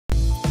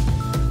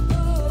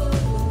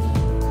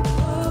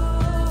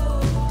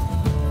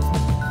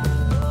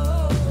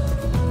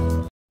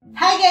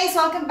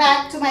Welcome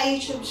back to my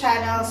YouTube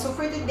channel. So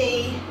for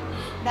today,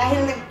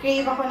 dahil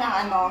nag-crave ako ng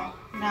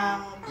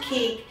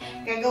cake,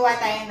 gagawa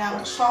tayo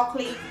ng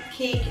chocolate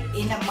cake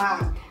in a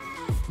mug.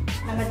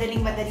 Na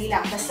madaling-madali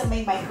lang, basta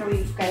may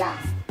microwave ka lang.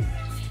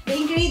 The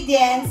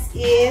ingredients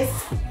is,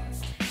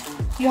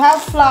 you have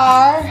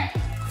flour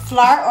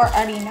or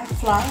harina,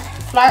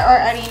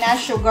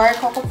 sugar,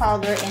 cocoa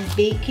powder, and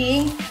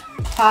baking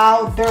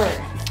powder.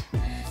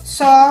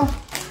 So,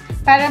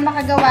 para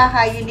makagawa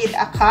ka, you need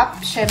a cup,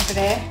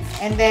 syempre.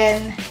 And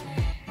then,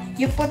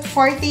 you put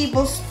 4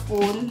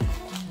 tablespoons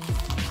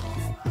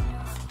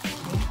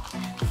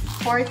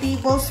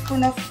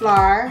of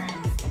flour.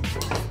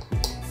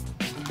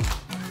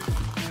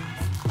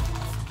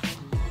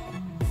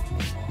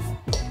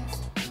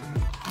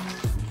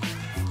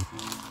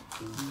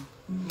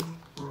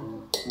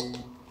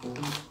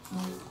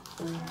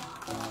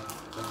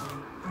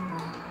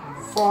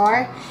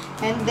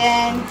 And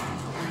then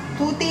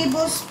 2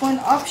 tablespoons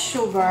of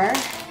sugar.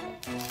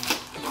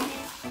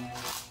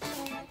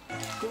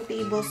 2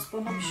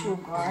 tablespoons of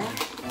sugar.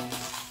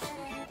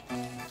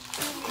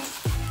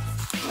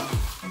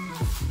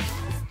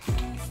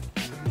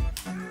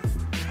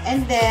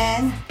 And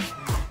then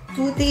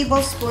 2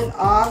 tablespoons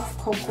of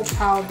cocoa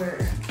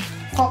powder.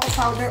 Cocoa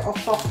powder or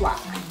cocoa.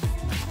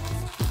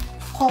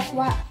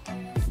 Cocoa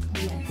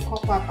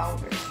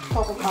powder.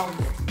 Cocoa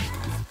powder.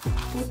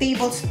 2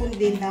 tablespoons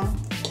din ng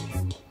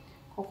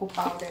cocoa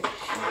powder.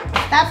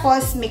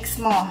 Tapos, mix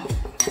mo.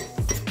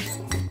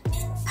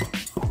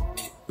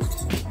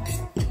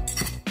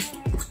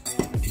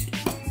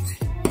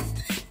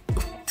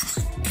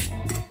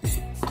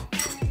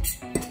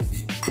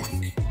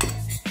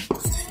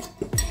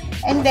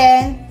 And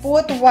then,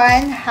 put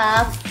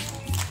 1/2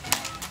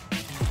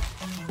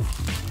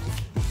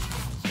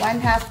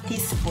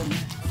 teaspoon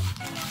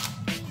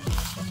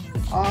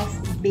of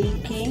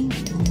baking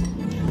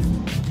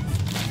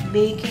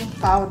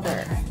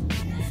powder.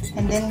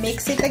 And then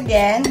mix it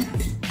again.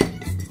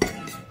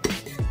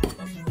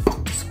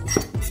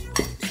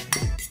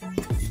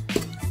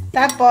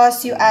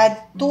 Tapos, you add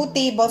 2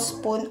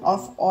 tablespoons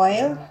of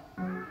oil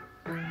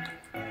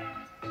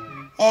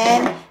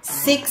and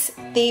 6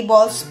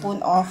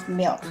 tablespoons of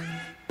milk.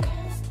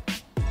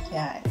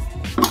 Yan.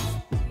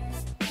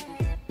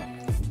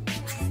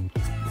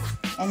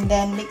 And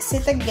then mix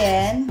it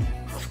again.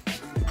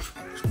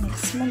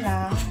 Mix mo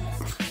lang.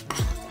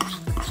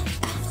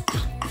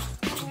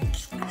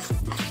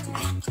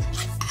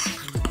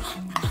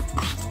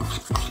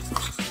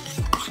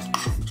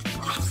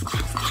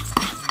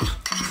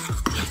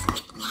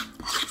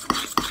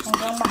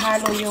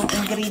 Mahalo yung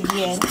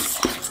ingredients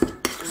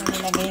na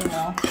nilagay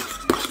mo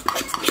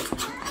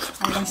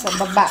hanggang sa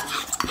baba.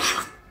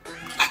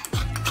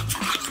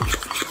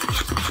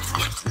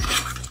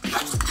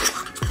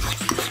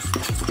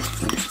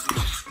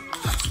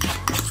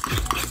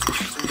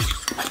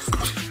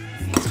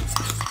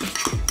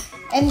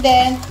 And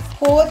then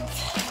put,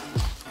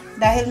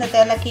 dahil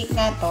Nutella cake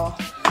na to,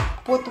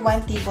 put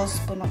 1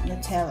 tablespoon of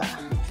Nutella.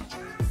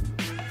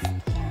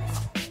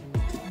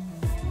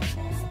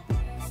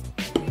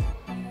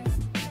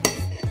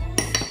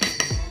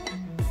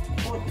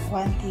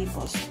 1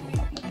 tablespoon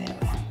of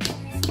Nutella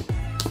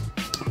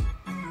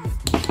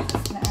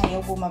na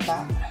ayaw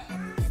bumaba.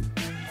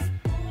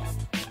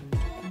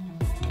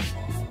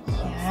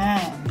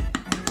 Yan.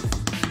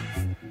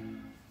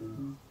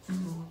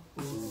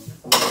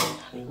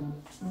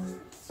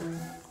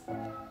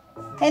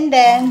 And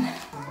then,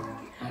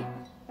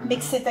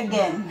 mix it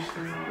again.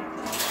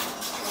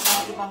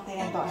 Ibang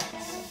tinidor.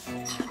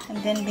 And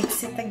then,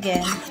 mix it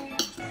again.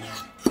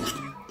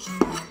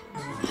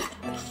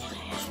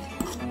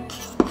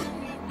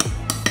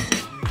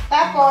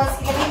 Tapos,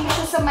 ilagay mo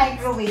siya sa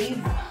microwave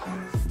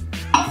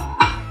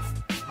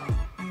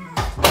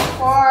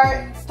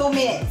for 2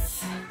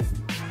 minutes.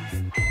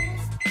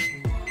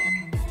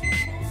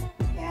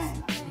 Yan.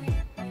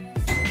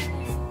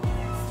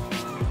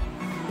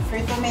 For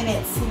 2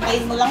 minutes.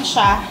 Hintayin mo lang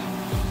siya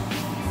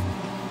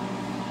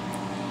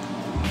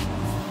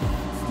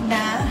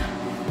na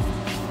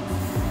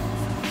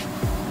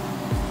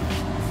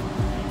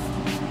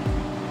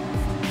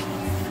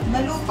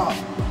maluto.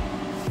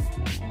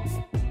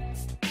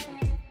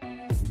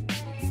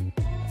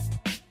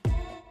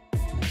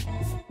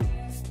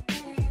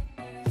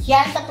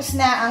 Yan, tapos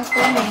na ang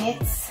 2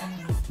 minutes.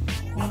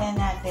 Tingnan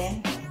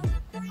natin.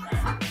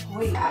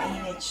 Uy,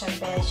 mainit siya,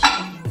 besh.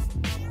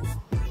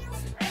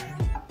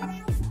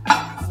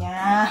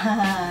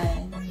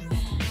 Yan.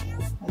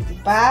 O,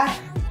 diba?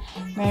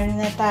 Meron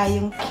na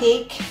tayong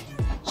cake.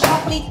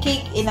 Chocolate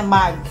cake in a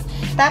mug.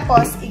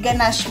 Tapos,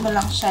 i-ganache mo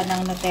lang siya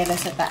ng Nutella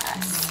sa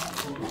taas.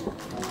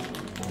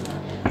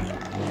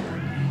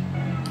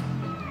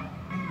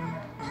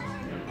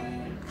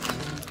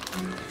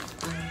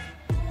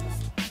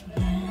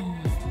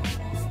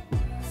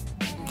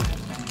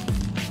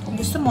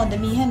 Gusto mo,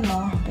 damihan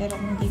mo. Pero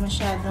kung hindi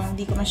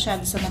ko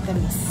masyado sa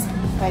matamis,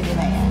 pwede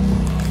na yan.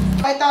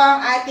 Ito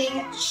ang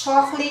ating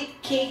chocolate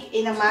cake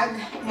in a mug.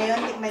 Ngayon,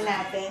 tikman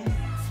natin.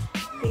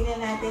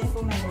 Tingnan natin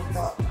kung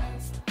maluto.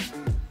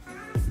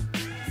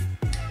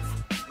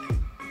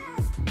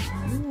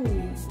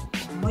 Ooh,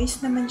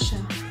 moist naman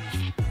siya.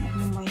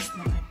 Moist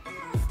naman.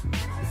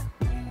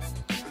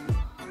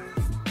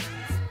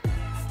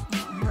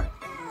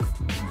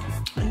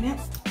 Ano?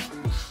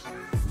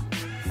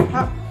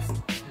 Ha?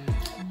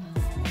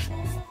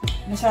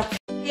 Masarap.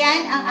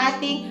 Yan ang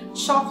ating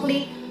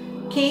chocolate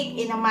cake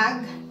in a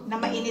mug na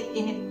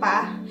mainit-init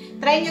pa.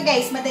 Try nyo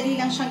guys, madali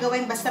lang siyang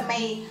gawin basta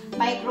may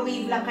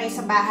microwave lang kayo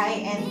sa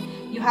bahay and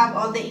you have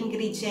all the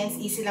ingredients,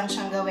 easy lang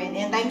siyang gawin.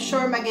 And I'm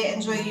sure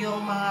mag-e-enjoy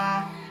yung mga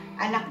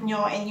anak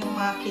nyo and yung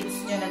mga kids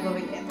nyo na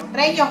gawin ito.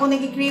 Try nyo kung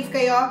nag-crave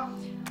kayo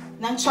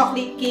ng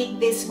chocolate cake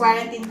this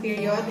quarantine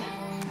period,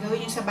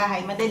 gawin nyo sa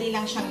bahay, madali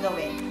lang siyang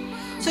gawin.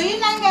 So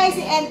yun lang guys,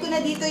 i-end ko na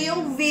dito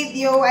yung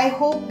video. I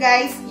hope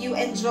guys you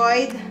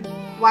enjoyed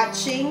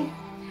watching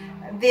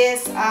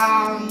this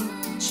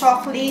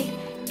chocolate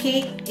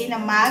cake in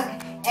a mug.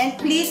 And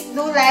please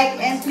do like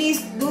and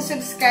please do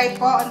subscribe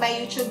po on my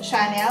YouTube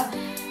channel.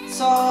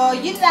 So,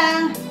 yun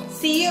lang.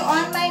 See you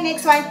on my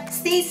next one.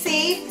 Stay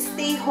safe,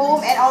 stay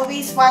home, and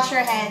always wash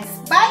your hands.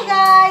 Bye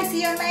guys!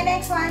 See you